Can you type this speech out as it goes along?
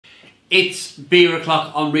It's Beer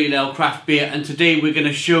O'Clock on Real Ale Craft Beer, and today we're going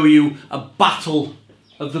to show you a battle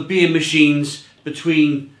of the beer machines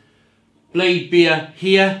between Blade Beer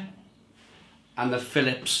here and the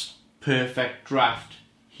Philips Perfect Draft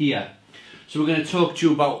here. So we're going to talk to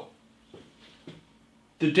you about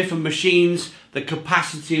the different machines, the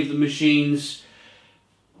capacity of the machines,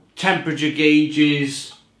 temperature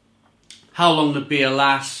gauges, how long the beer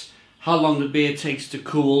lasts, how long the beer takes to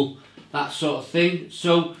cool, that sort of thing.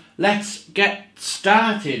 So let's get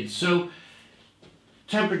started. So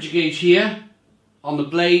temperature gauge here on the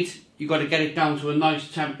blade, you've got to get it down to a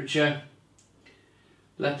nice temperature.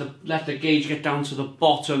 Let the gauge get down to the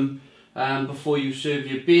bottom before you serve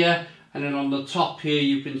your beer, and then on the top here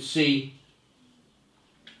you can see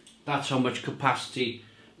that's how much capacity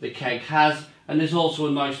the keg has. And there's also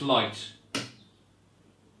a nice light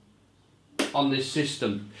on this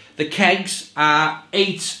system. The kegs are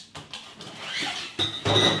 8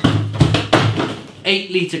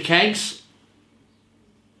 litre kegs,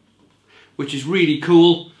 which is really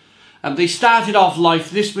cool. And they started off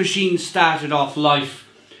life, this machine started off life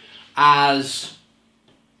as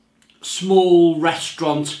small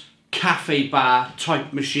restaurant, cafe bar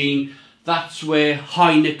type machine. That's where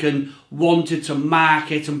Heineken wanted to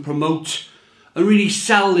market and promote and really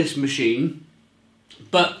sell this machine.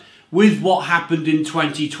 But with what happened in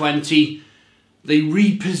 2020, they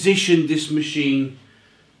repositioned this machine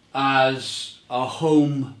as a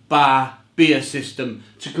home bar beer system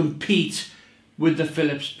to compete with the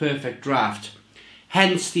Philips Perfect Draft.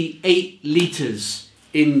 Hence the 8 litres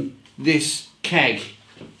in this keg.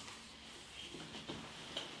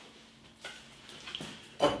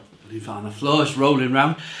 Leave it on the floor, it's rolling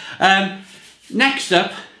round. Next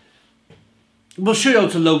up, we'll show you how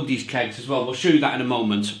to load these kegs as well. We'll show you that in a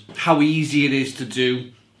moment, how easy it is to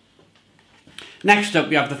do. Next up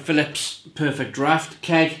we have the Philips Perfect Draft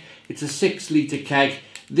keg. It's a 6 litre keg.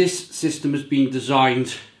 This system has been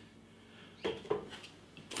designed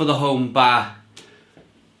for the home bar,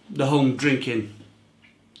 the home drinking.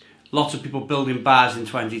 Lots of people building bars in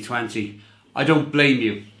 2020. I don't blame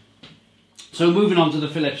you. So moving on to the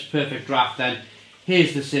Philips Perfect Draft then.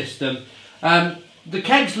 Here's the system. The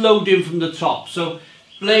kegs load in from the top. So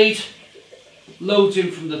blade loads in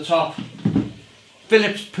from the top.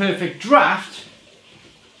 Philips Perfect Draft,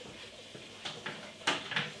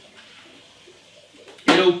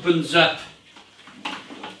 it opens up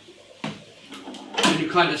and you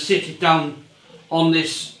kind of sit it down on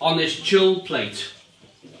this chill plate.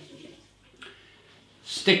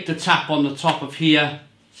 Stick the tap on the top of here,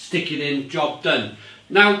 stick it in, job done.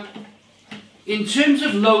 Now, in terms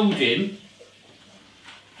of loading,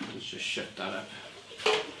 let's just shut that up.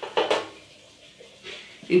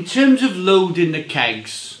 In terms of loading the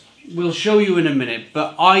kegs, we'll show you in a minute,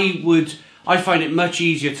 but I find it much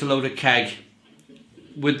easier to load a keg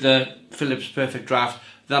with the Philips Perfect Draft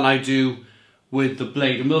than I do with the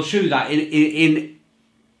blade, and we'll show you that in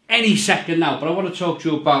any second now. But I want to talk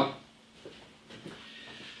to you about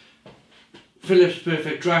Philips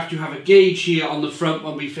Perfect Draft. You have a gauge here on the front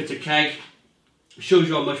when we fit a keg. It shows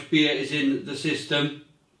you how much beer is in the system,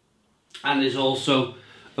 and there's also,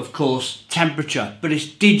 of course, temperature, but it's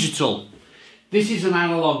digital. This is an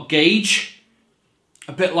analog gauge,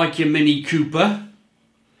 a bit like your Mini Cooper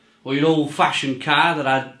or your old-fashioned car that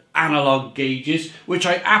had analog gauges, which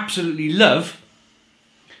I absolutely love.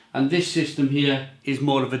 And this system here is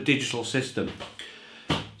more of a digital system.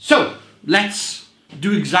 So let's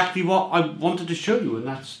do exactly what I wanted to show you, and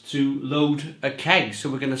that's to load a keg.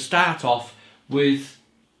 So we're going to start off with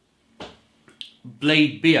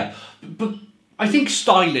Blade Beer. But I think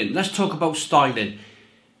styling, let's talk about styling.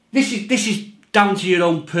 This is down to your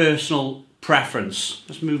own personal preference.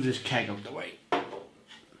 Let's move this keg out of the way.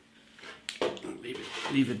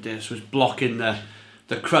 Leave it there so it's blocking the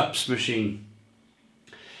Krups machine.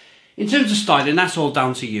 In terms of styling, that's all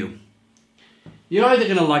down to you. You're either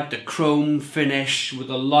going to like the chrome finish with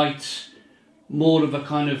a light, more of a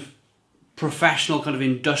kind of professional, kind of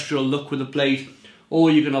industrial look with the blade,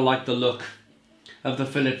 or you're going to like the look of the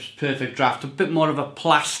Philips Perfect Draft, a bit more of a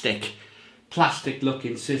plastic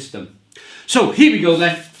looking system. So here we go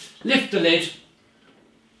then. Lift the lid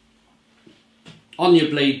on your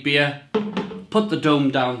Blade Beer, put the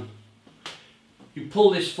dome down, you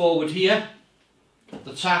pull this forward here,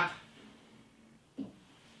 the tap,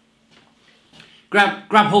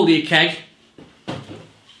 grab hold of your keg.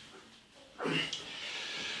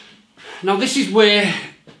 Now this is where,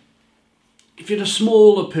 if you're a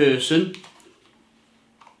smaller person,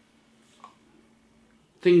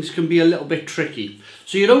 things can be a little bit tricky.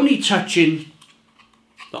 So you're only touching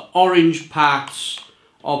the orange parts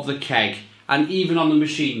of the keg, and even on the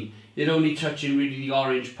machine you're only touching really the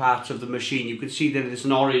orange part of the machine. You can see that it's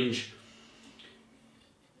an orange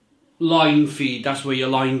line feed, that's where your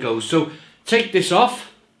line goes. So take this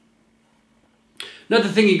off. Another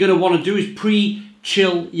thing you're going to want to do is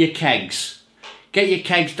pre-chill your kegs. Get your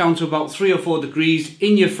kegs down to about 3 or 4 degrees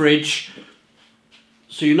in your fridge,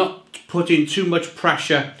 so you're not putting too much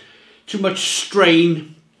pressure, too much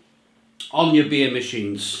strain on your beer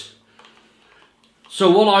machines. So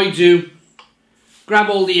what I do, grab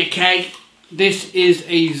hold of your keg. This is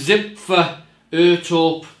a Zipfer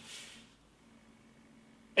Urtyp,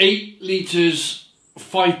 8 litres,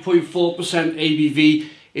 5.4% ABV.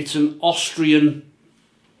 It's an Austrian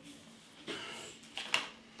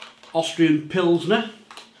Pilsner.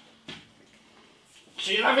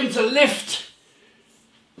 So you're having to lift.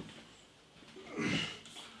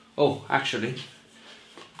 Oh, actually,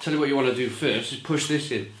 I'll tell you what you want to do first is push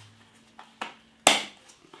this in.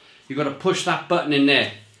 You've got to push that button in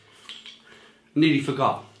there. Nearly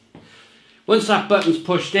forgot. Once that button's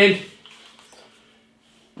pushed in,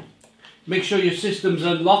 make sure your system's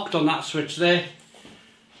unlocked on that switch there.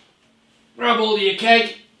 Grab hold of your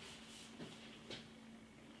keg,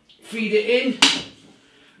 feed it in,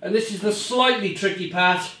 and this is the slightly tricky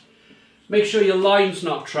part. Make sure your line's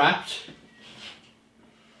not trapped.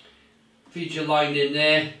 Feed your line in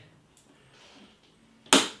there,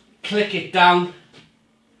 click it down,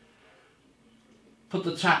 put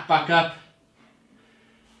the tap back up,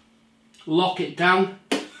 lock it down,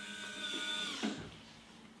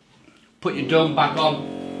 put your dome back on.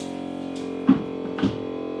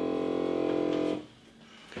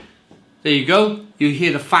 There you go, you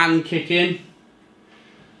hear the fan kick in,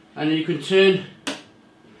 and then you can turn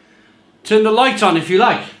the light on if you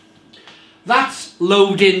like. That's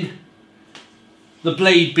loading the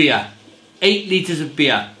blade beer, 8 litres of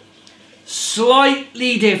beer.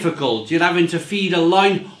 Slightly difficult. You're having to feed a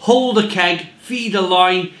line, hold a keg, feed a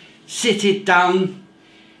line, sit it down.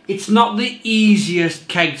 It's not the easiest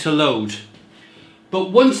keg to load.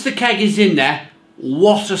 But once the keg is in there,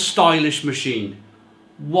 what a stylish machine.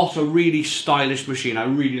 What a really stylish machine. I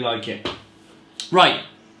really like it. Right,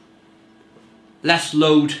 let's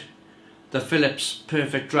load the Philips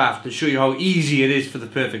Perfect Draft and show you how easy it is for the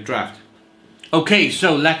Perfect Draft. Okay,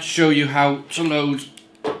 so let's show you how to load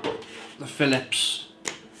the Philips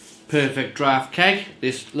Perfect Draft keg.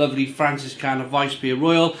 This lovely Franziskaner Weissbier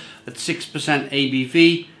Royal at 6%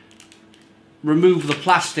 ABV. Remove the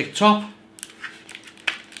plastic top.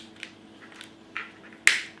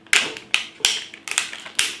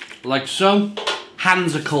 Like so.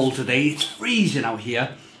 Hands are cold today, it's freezing out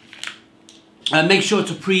here. Make sure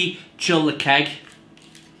to pre-chill the keg.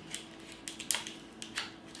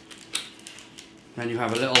 Then you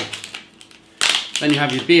have then you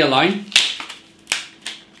have your beer line.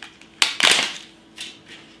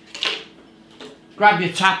 Grab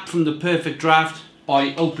your tap from the Perfect Draft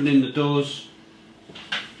by opening the doors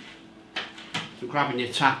and grabbing your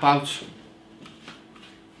tap out.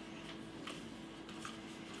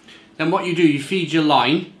 Then what you do, you feed your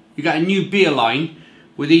line. You get a new beer line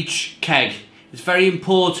with each keg. It's very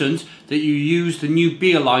important that you use the new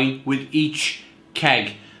beer line with each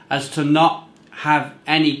keg, as to not have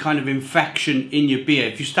any kind of infection in your beer.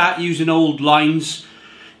 If you start using old lines,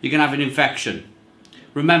 you're going to have an infection.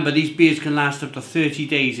 Remember, these beers can last up to 30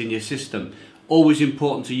 days in your system. Always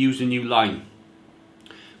important to use a new line.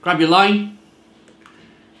 Grab your line,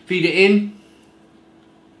 feed it in.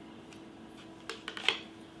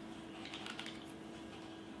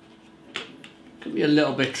 Can be a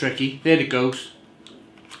little bit tricky. There it goes.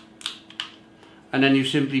 And then you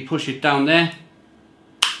simply push it down there.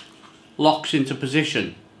 Locks into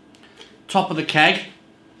position. Top of the keg.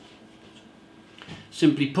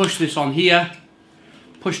 Simply push this on here.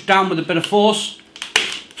 Push down with a bit of force.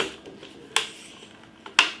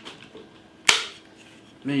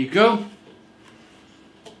 There you go.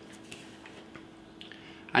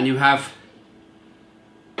 And you have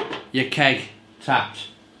your keg tapped.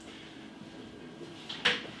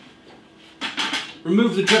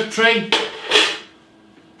 Remove the drip tray.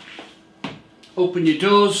 Open your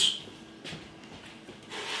doors.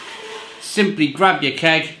 Simply grab your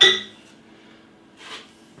keg.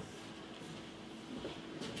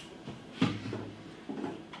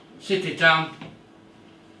 Sit it down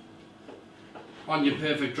on your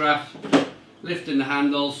Perfect Draft, lifting the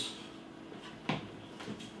handles,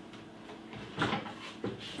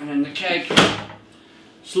 and then the keg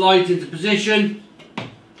slides into position.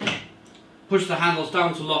 Push the handles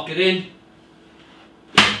down to lock it in.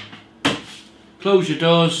 Close your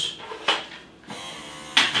doors.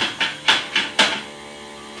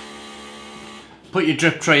 Put your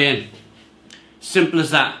drip tray in. Simple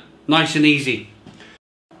as that. Nice and easy.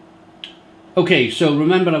 Okay, so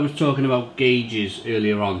remember I was talking about gauges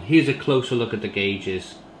earlier on. Here's a closer look at the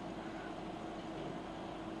gauges.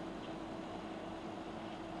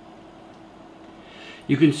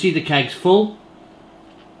 You can see the keg's full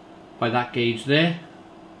by that gauge there,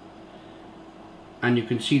 and you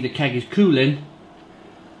can see the keg is cooling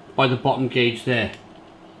by the bottom gauge there.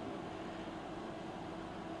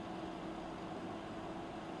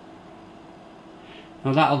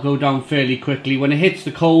 Now that'll go down fairly quickly. When it hits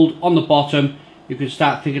the cold on the bottom, you can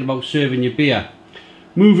start thinking about serving your beer.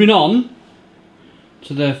 Moving on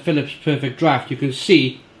to the Philips Perfect Draft, you can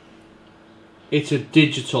see it's a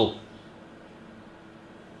digital.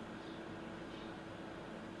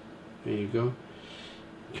 There you go.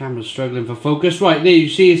 Camera's struggling for focus. Right, there you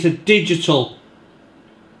see it's a digital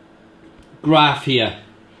graph here.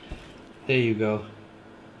 There you go.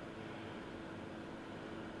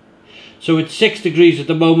 So it's 6 degrees at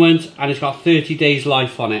the moment and it's got 30 days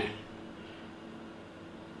life on it.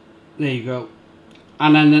 There you go.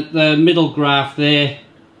 And then the middle graph there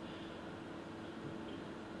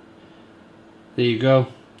you go,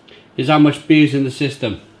 is how much beer is in the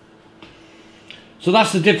system. So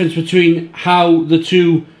that's the difference between how the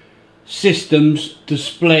two systems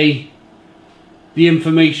display the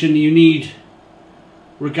information you need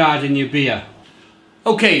regarding your beer.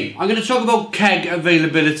 Okay, I'm going to talk about keg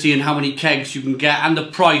availability and how many kegs you can get and the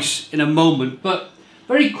price in a moment, but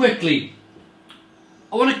very quickly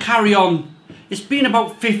I want to carry on. It's been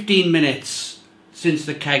about 15 minutes since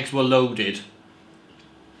the kegs were loaded.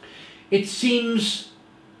 It seems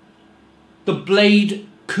the blade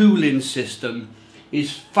cooling system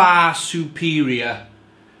is far superior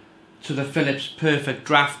to the Philips Perfect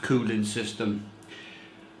Draft cooling system.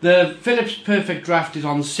 The Philips Perfect Draft is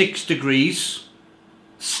on 6 degrees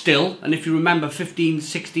still, and if you remember 15,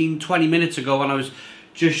 16, 20 minutes ago when I was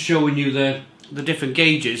just showing you the different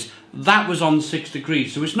gauges, that was on 6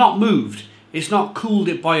 degrees, so it's not moved. It's not cooled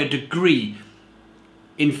it by a degree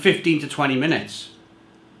in 15 to 20 minutes.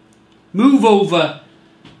 Move over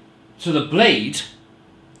to the blade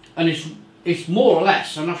and it's more or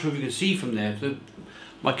less, I'm not sure if you can see from there,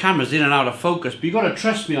 my camera's in and out of focus, but you've got to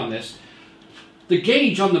trust me on this. The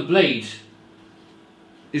gauge on the blade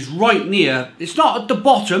is right near, it's not at the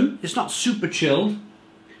bottom, it's not super chilled,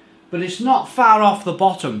 but it's not far off the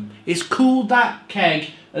bottom. It's cooled that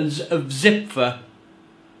keg of Zipfer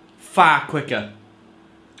far quicker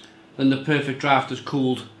than the Perfect Draft has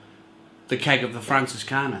cooled the keg of the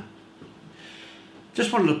Franziskaner.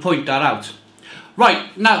 Just wanted to point that out.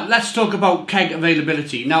 Right, now let's talk about keg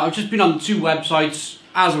availability. Now I've just been on 2 websites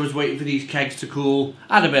as I was waiting for these kegs to cool.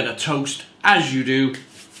 Had a bit of toast, as you do.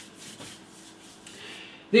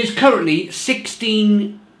 There's currently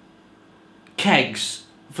 16 kegs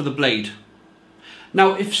for the blade.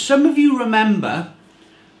 Now if some of you remember,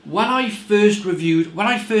 when I first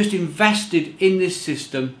invested in this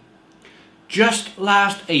system just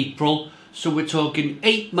last April, so we're talking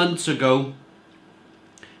 8 months ago,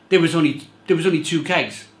 there was only 2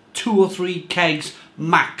 kegs, 2 or 3 kegs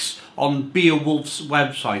max on Beowulf's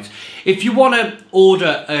website. If you want to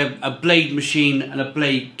order a blade machine and a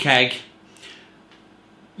blade keg,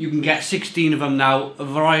 you can get 16 of them now, a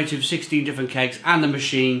variety of 16 different kegs and the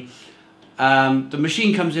machine. The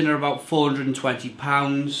machine comes in at about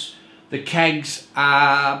 £420. The kegs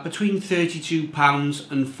are between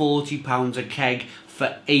 £32 and £40 a keg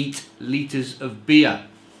for 8 litres of beer.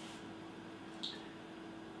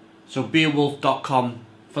 So beerwolf.com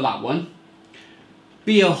for that one.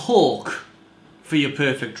 Beerhawk for your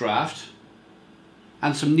Perfect Draft.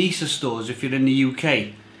 And some Nisa stores if you're in the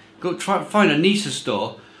UK. Go try find a Nisa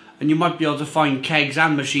store and you might be able to find kegs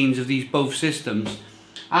and machines of these both systems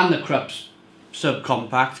and the Krups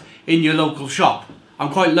subcompact in your local shop.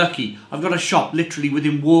 I'm quite lucky. I've got a shop literally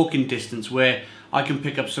within walking distance where I can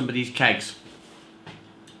pick up some of these kegs.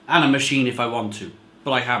 And a machine if I want to.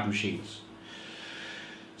 But I have machines.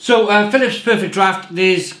 So Philips Perfect Draft,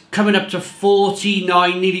 there's coming up to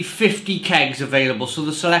 49, nearly 50 kegs available. So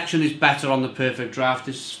the selection is better on the Perfect Draft.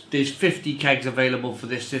 There's 50 kegs available for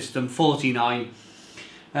this system, 49.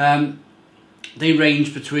 They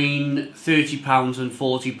range between £30 and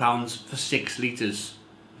 £40 for 6 litres.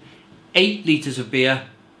 8 litres of beer,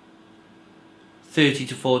 £30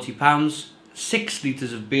 to £40. 6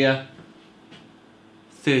 litres of beer,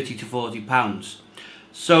 £30 to £40.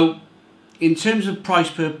 So in terms of price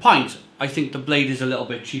per pint, I think the blade is a little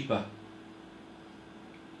bit cheaper.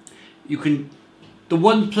 The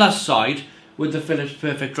one plus side with the Philips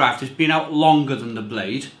Perfect Draft has been out longer than the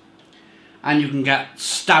blade, and you can get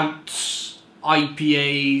stouts,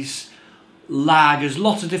 IPAs, lagers,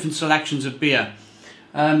 lots of different selections of beer.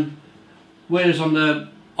 Whereas on the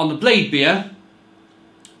Blade Beer,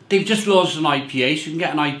 they've just launched an IPA, so you can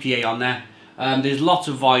get an IPA on there. There's lots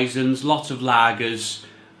of Weissens, lots of lagers.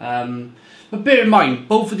 But bear in mind,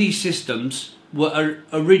 both of these systems were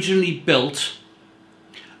originally built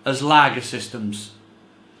as lager systems,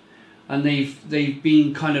 and they've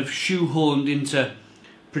been kind of shoehorned into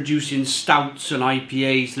producing stouts and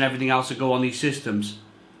IPAs and everything else that go on these systems.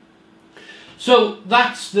 So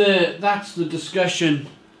that's the discussion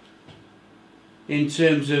in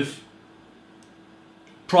terms of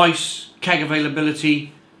price, keg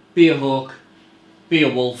availability, Beer Hawk,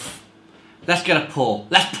 Beer Wolf. Let's get a pour.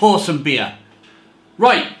 Let's pour some beer.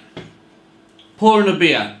 Right, pouring a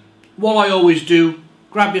beer. What I always do,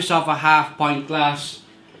 grab yourself a half pint glass,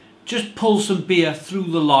 just pull some beer through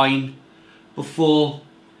the line before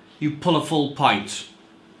you pull a full pint.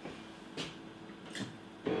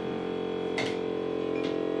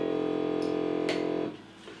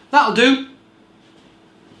 That'll do.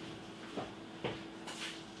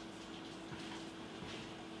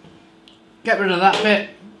 Get rid of that bit.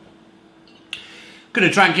 Could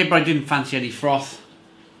have drank it, but I didn't fancy any froth.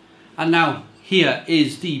 And now, here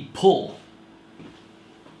is the pour.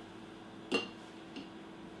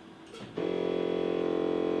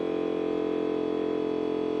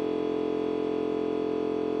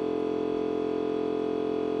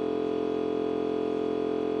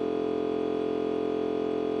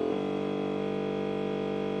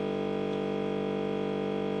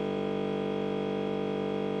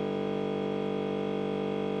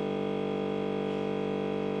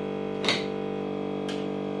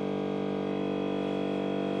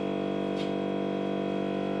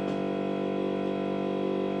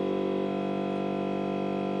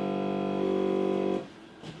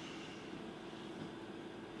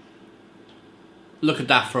 Look at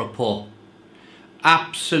that for a pour.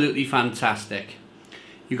 Absolutely fantastic.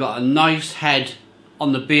 You've got a nice head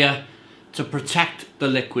on the beer to protect the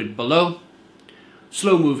liquid below.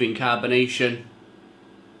 Slow moving carbonation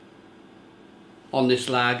on this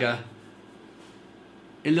lager.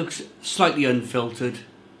 It looks slightly unfiltered.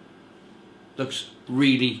 Looks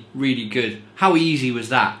really, really good. How easy was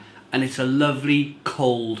that? And it's a lovely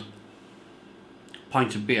cold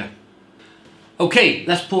pint of beer. Okay,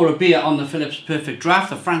 let's pour a beer on the Phillips Perfect Draft,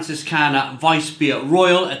 the Franziskaner Weissbier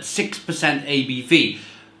Royal at 6% ABV.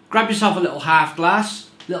 Grab yourself a little half glass,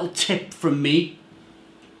 little tip from me.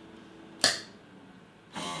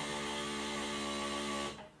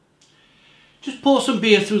 Just pour some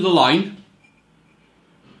beer through the line.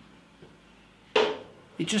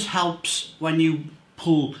 It just helps when you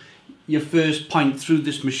pull your first pint through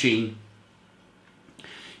this machine.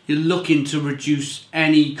 You're looking to reduce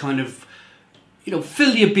any kind of,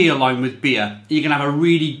 fill your beer line with beer. You can have a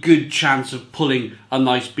really good chance of pulling a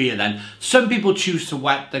nice beer then. Some people choose to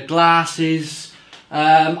wet their glasses.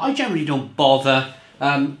 I generally don't bother.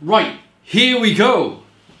 Right, here we go.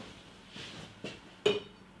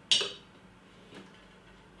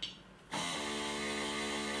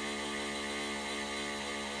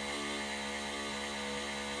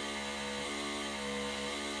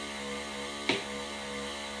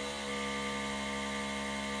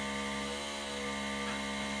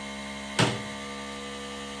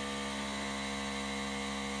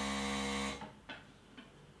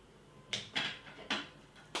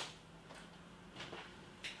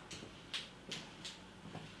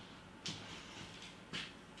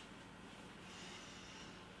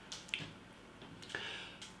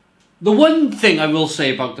 The one thing I will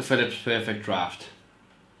say about the Phillips Perfect Draft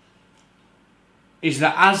is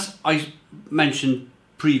that, as I mentioned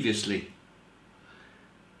previously,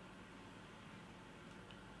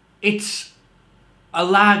 it's a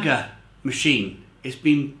lager machine. It's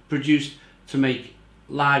been produced to make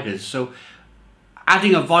lagers. So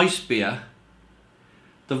adding a Weissbier,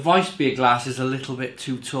 the Weissbier glass is a little bit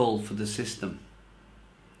too tall for the system.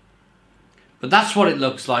 But that's what it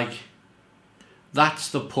looks like. That's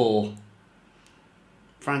the pour.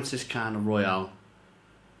 Franziskaner Royal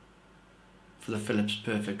for the Phillips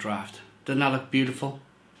Perfect Draft. Doesn't that look beautiful?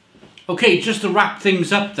 Okay, just to wrap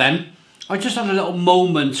things up then, I just had a little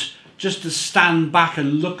moment just to stand back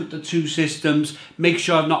and look at the two systems, make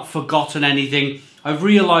sure I've not forgotten anything. I've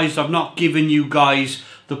realised I've not given you guys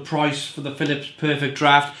the price for the Phillips Perfect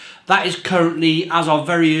Draft. That is currently, as of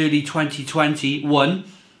very early 2021,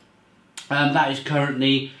 that is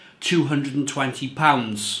currently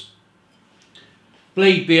 £220.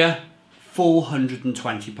 Blade Beer,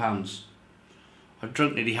 £420. I've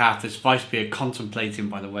drunk nearly half this Weissbier, contemplating,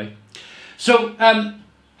 by the way. So,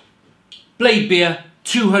 Blade Beer,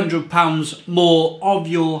 £200 more of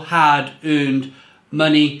your hard-earned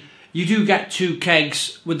money. You do get 2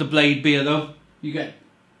 kegs with the Blade beer though.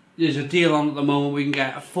 There's a deal on at the moment. We can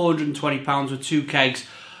get £420 with 2 kegs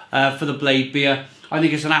for the Blade beer. I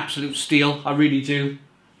think it's an absolute steal. I really do.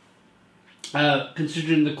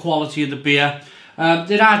 Considering the quality of the beer.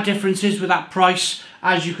 There are differences with that price.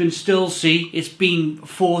 As you can still see, it's been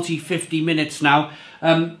 40-50 minutes now.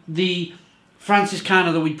 The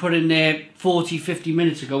Franziskaner that we put in there 40-50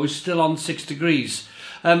 minutes ago is still on 6 degrees.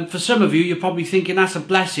 For some of you, you're probably thinking that's a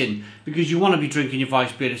blessing because you want to be drinking your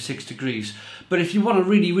Weissbier at 6 degrees. But if you want a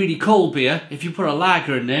really, really cold beer, if you put a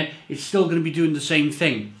lager in there, it's still going to be doing the same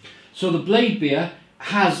thing. So the Blade beer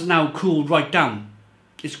has now cooled right down.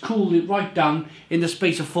 It's cooled it right down in the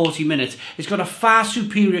space of 40 minutes. It's got a far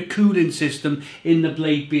superior cooling system in the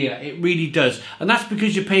Blade beer. It really does. And that's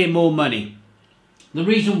because you're paying more money. The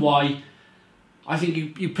reason why, I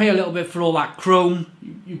think you pay a little bit for all that chrome.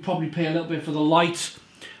 You probably pay a little bit for the light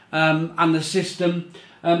and the system.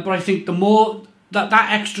 But I think the more, that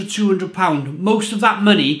extra £200, most of that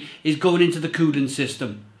money is going into the cooling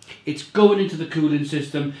system. It's going into the cooling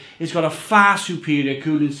system. It's got a far superior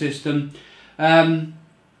cooling system.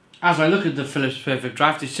 As I look at the Philips Perfect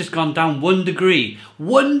Draft, it's just gone down 1 degree.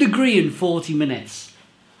 1 degree in 40 minutes.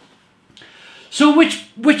 So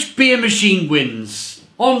which beer machine wins?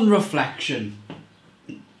 On reflection,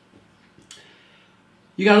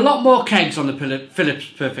 you got a lot more kegs on the Philips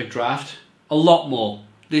Perfect Draft. A lot more.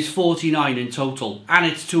 There's 49 in total, and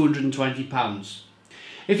it's £220.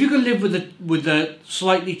 If you can live with a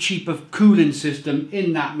slightly cheaper cooling system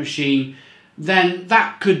in that machine, then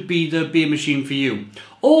that could be the beer machine for you.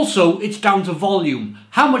 Also, it's down to volume.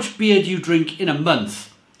 How much beer do you drink in a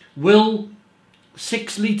month? Will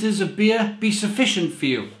 6 litres of beer be sufficient for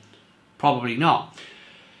you? Probably not,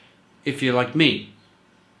 if you're like me.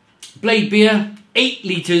 Blade beer, 8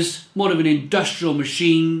 litres, more of an industrial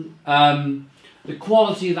machine. The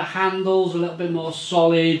quality of the handles, a little bit more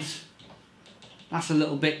solid. That's a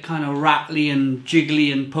little bit kind of rattly and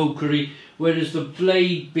jiggly and pokery. Whereas the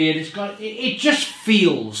Blade beer, it just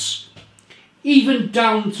feels, even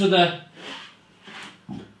down to the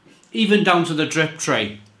drip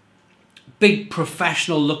tray. Big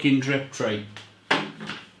professional looking drip tray.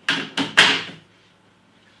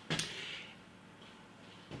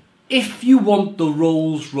 If you want the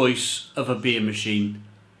Rolls Royce of a beer machine,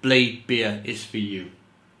 Blade beer is for you.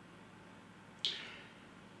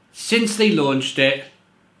 Since they launched it,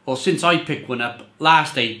 or since I picked one up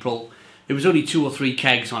last April, there was only 2 or 3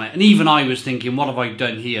 kegs on it, and even I was thinking, what have I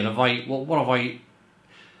done here? What have I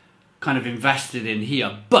kind of invested in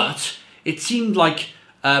here? But it seemed like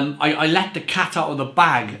I let the cat out of the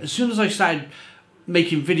bag. As soon as I started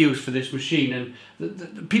making videos for this machine, and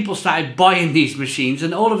the people started buying these machines,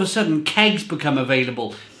 and all of a sudden kegs become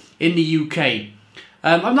available in the UK.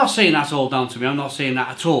 I'm not saying that's all down to me. I'm not saying that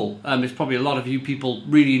at all. It's probably a lot of you people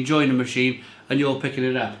really enjoying the machine, and you're picking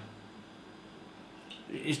it up.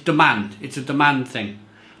 It's demand. It's a demand thing.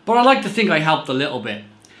 But I like to think I helped a little bit.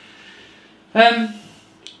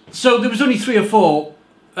 So there was only 3 or 4,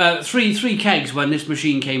 3 kegs when this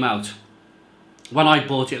machine came out. When I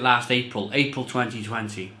bought it last April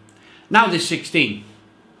 2020. Now there's 16.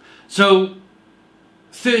 So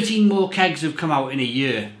 13 more kegs have come out in a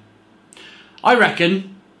year. I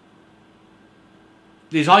reckon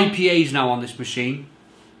there's IPAs now on this machine.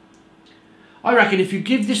 I reckon if you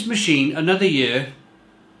give this machine another year,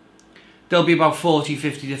 there'll be about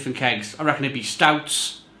 40-50 different kegs. I reckon it'd be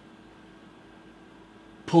stouts,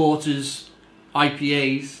 porters,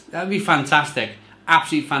 IPAs. That'd be fantastic.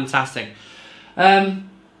 Absolutely fantastic. They're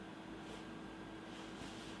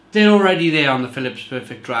already there on the Philips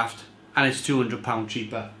Perfect Draft, and it's £200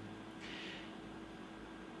 cheaper.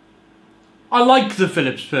 I like the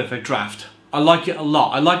Philips Perfect Draft. I like it a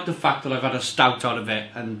lot. I like the fact that I've had a stout out of it,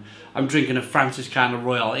 and I'm drinking a Franziskaner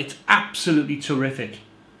Royal. It's absolutely terrific.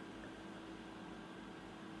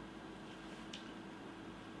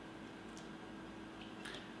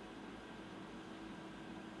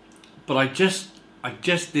 But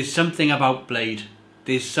there's something about Blade.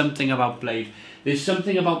 There's something about Blade. There's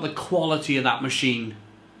something about the quality of that machine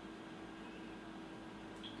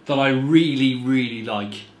that I really, really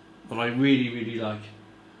like. That I really, really like.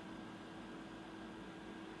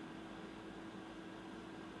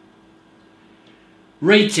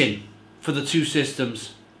 Rating for the 2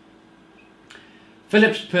 systems.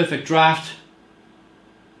 Philips Perfect Draft,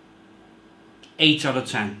 8 out of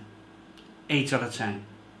 10. 8 out of 10.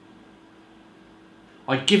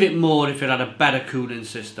 I'd give it more if it had a better cooling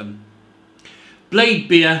system. Blade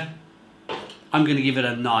beer, I'm going to give it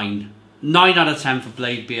a 9. 9 out of 10 for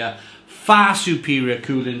Blade beer. Far superior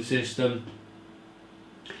cooling system.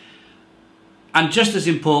 And just as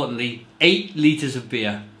importantly, 8 litres of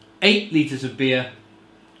beer. 8 litres of beer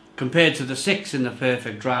compared to the 6 in the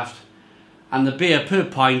Perfect Draft. And the beer per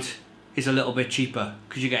pint is a little bit cheaper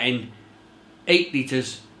because you're getting 8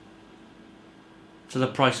 litres to the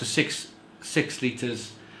price of 6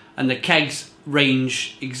 litres. And the kegs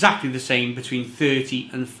range exactly the same, between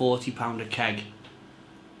 £30 and £40 a keg.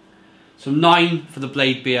 So 9 for the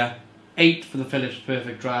Blade beer, 8 for the Phillips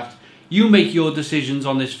Perfect Draft. You make your decisions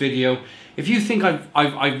on this video. If you think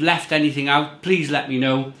I've left anything out, please let me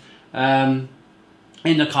know in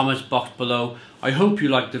the comments box below. I hope you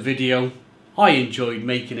liked the video. I enjoyed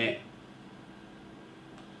making it.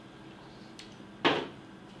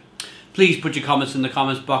 Please put your comments in the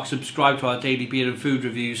comments box. Subscribe to our daily beer and food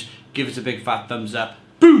reviews. Give us a big fat thumbs up.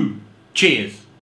 Boom! Cheers!